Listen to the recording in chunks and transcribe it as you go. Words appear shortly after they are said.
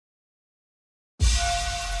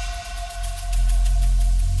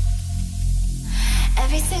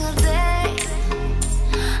single day,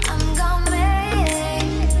 I'm gonna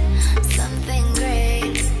make something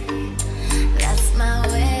great. That's my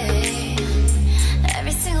way.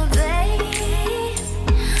 Every single day,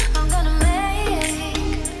 I'm gonna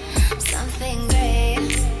make something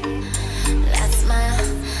great. That's my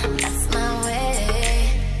way.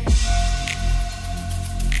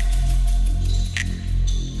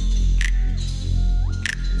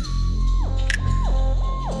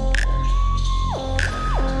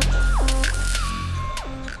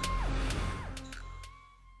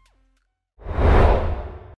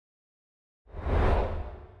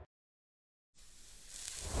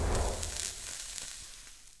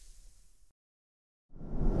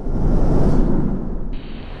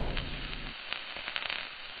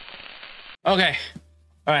 Okay.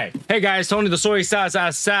 All right. Hey guys, Tony the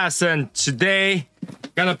Soysauceassassin. Today,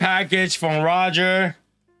 got a package from Roger,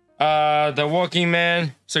 the working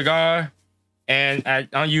man cigar, and at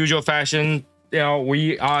unusual fashion, you know,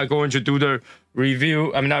 we are going to do the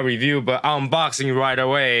review. I mean, not review, but unboxing right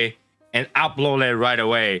away and upload it right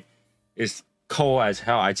away. It's cold as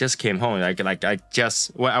hell. I just came home. I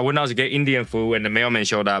went out to get Indian food, and the mailman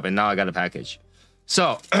showed up, and now I got a package.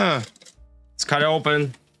 So let's cut it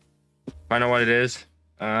open. Find out what it is.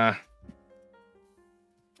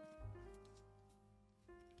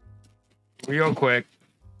 Real quick.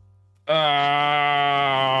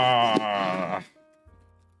 Man,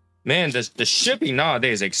 the shipping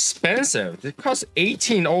nowadays is expensive. It costs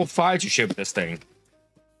 $18.05 to ship this thing.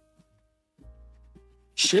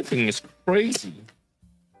 Shipping is crazy.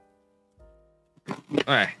 All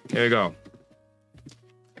right, here we go.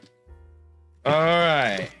 All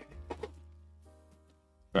right.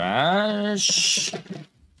 Crash.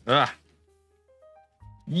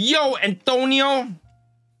 Yo, Antonio.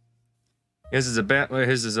 This is a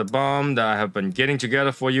bomb that I have been getting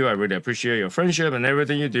together for you. I really appreciate your friendship and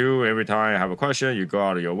everything you do. Every time I have a question, you go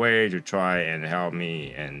out of your way to try and help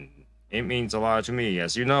me, and it means a lot to me.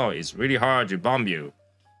 As you know, it's really hard to bomb you,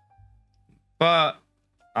 but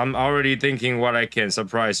I'm already thinking what I can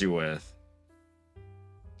surprise you with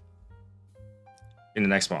in the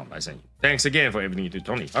next bomb I send you. Thanks again for everything you do,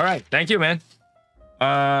 Tony. All right, thank you, man.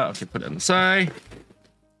 Okay, put it on the side.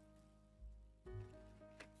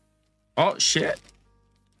 Oh shit.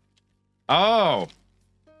 Oh.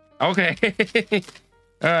 Okay.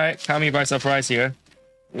 All right, caught me by surprise here.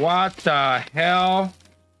 What the hell?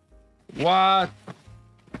 What?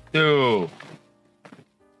 Dude.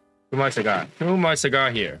 Too much cigar. Too much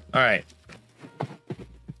cigar here. All right.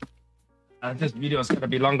 This video is gonna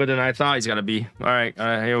be longer than I thought it's gonna be. All right,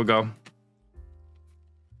 here we go.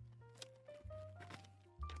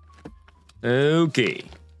 Okay.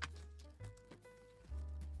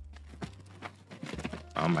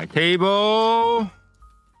 On my table.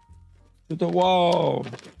 To the wall.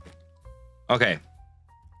 Okay.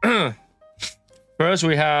 First,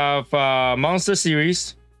 we have Monster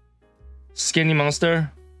Series. Skinny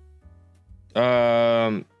Monster.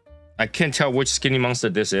 I can't tell which Skinny Monster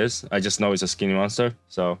this is. I just know it's a Skinny Monster.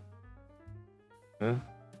 So,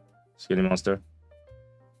 Skinny Monster.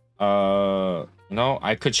 You know,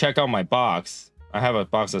 I could check out my box. I have a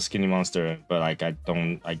box of Skinny Monster, but like I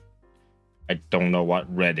don't know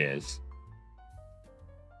what red is.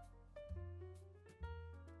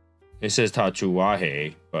 It says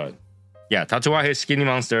Tatuaje, but yeah, Tatuaje Skinny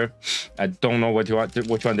Monster. I don't know which one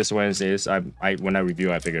this one is. When I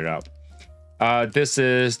review, I figured it out. This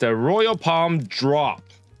is the Royal Palm Drop,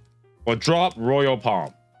 or Drop Royal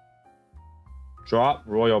Palm. Drop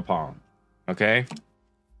Royal Palm. Okay.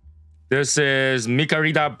 This is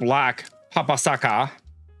Micarita Black Papasaka.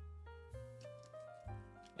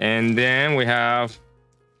 And then we have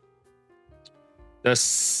the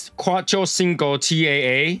Quattro Cinco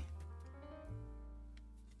TAA.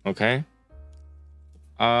 Okay.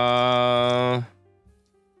 The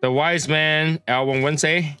Wise Man Album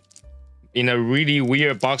Wednesday in a really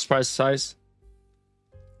weird box price size.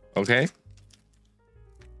 Okay.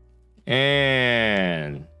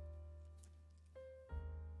 And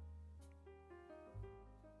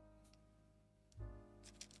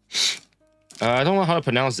I don't know how to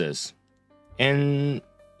pronounce this.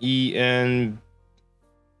 N-E-N...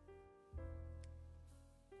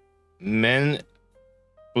 Men...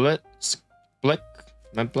 Blick?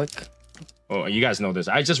 Oh, you guys know this.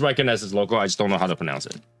 I just recognize this logo. I just don't know how to pronounce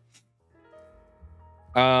it.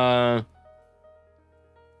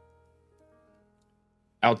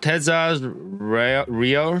 Alteza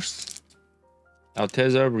Rios.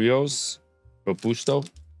 Alteza Rios Robusto.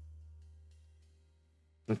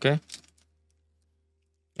 Okay.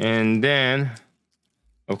 And then,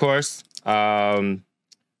 of course, the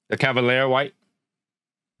Cavalier White.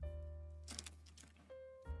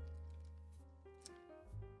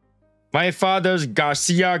 My father's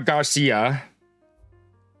Garcia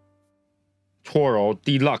Toro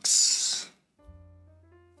Deluxe.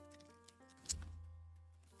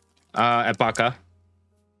 Alpaca.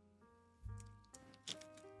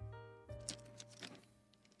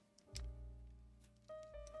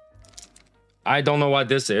 I don't know what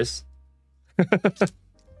this is.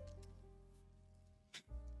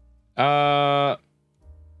 Oh.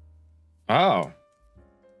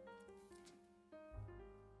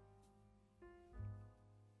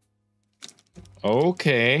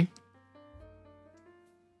 Okay.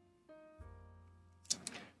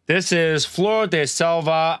 This is Flor de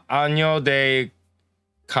Selva Año de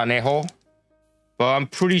Conejo. But I'm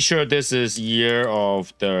pretty sure this is Year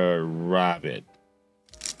of the Rabbit.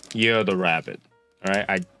 Year of the Rabbit.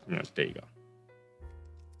 Alright, there you go.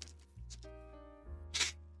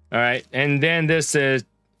 Alright, and then this is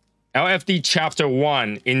LFD Chapter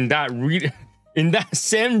 1 in that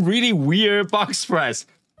same really weird box press.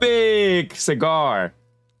 Big cigar.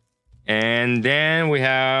 And then we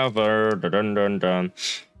have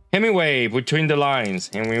Hemingway Between the Lines.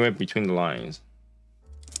 Hemingway Between the Lines.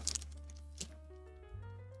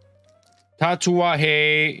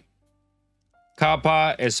 Tatuaje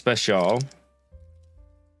Capa Especial.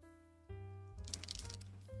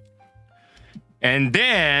 And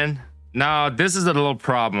then, now this is a little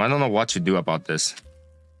problem. I don't know what to do about this.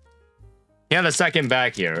 He had a second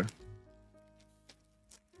bag here.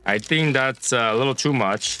 I think that's a little too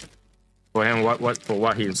much for him. For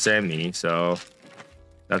what he sent me, so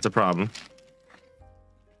that's a problem.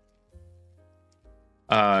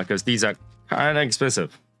 Because these are kind of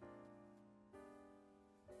expensive.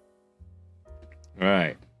 All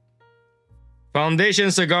right. Foundation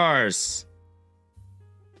Cigars.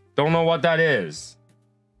 Don't know what that is.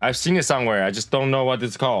 I've seen it somewhere. I just don't know what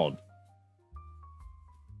it's called.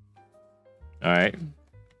 All right.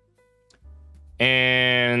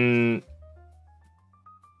 And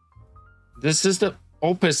this is the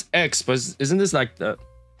Opus X, but isn't this like the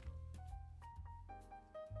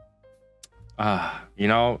you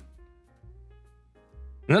know,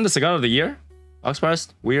 isn't that the cigar of the year?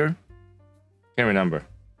 Oxpressed? Weird? Can't remember.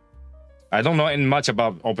 I don't know much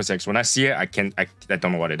about Opus X. When I see it, I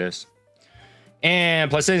don't know what it is. And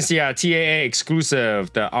Plasencia TAA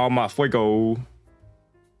exclusive, the Alma Fuego. You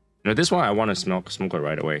know, this one I want to smoke it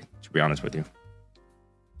right away, to be honest with you.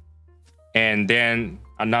 And then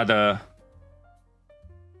another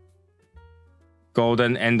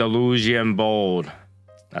Golden Andalusian Bold.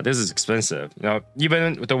 Now this is expensive. You know,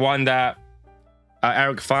 even the one that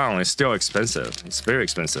Eric found is still expensive. It's very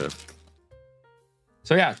expensive.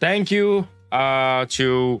 So yeah, thank you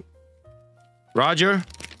to Roger.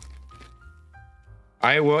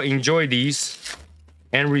 I will enjoy these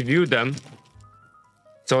and review them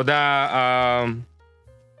so that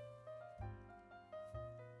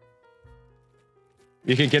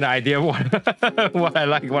you can get an idea of what I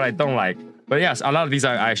like, what I don't like. But yes, a lot of these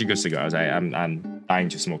are actually good cigars. I'm dying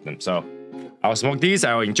to smoke them. So I'll smoke these.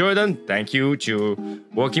 I will enjoy them. Thank you to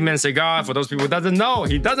Working Man Cigar. For those people who doesn't know,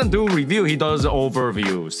 he doesn't do review. He does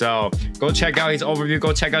overview. So go check out his overview.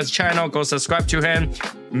 Go check out his channel. Go subscribe to him.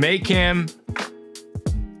 Make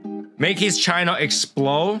his channel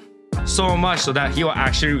explode so much so that he will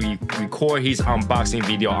actually record his unboxing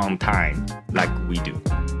video on time, like we do.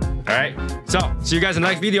 All right. So see you guys in the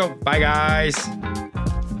next video. Bye, guys.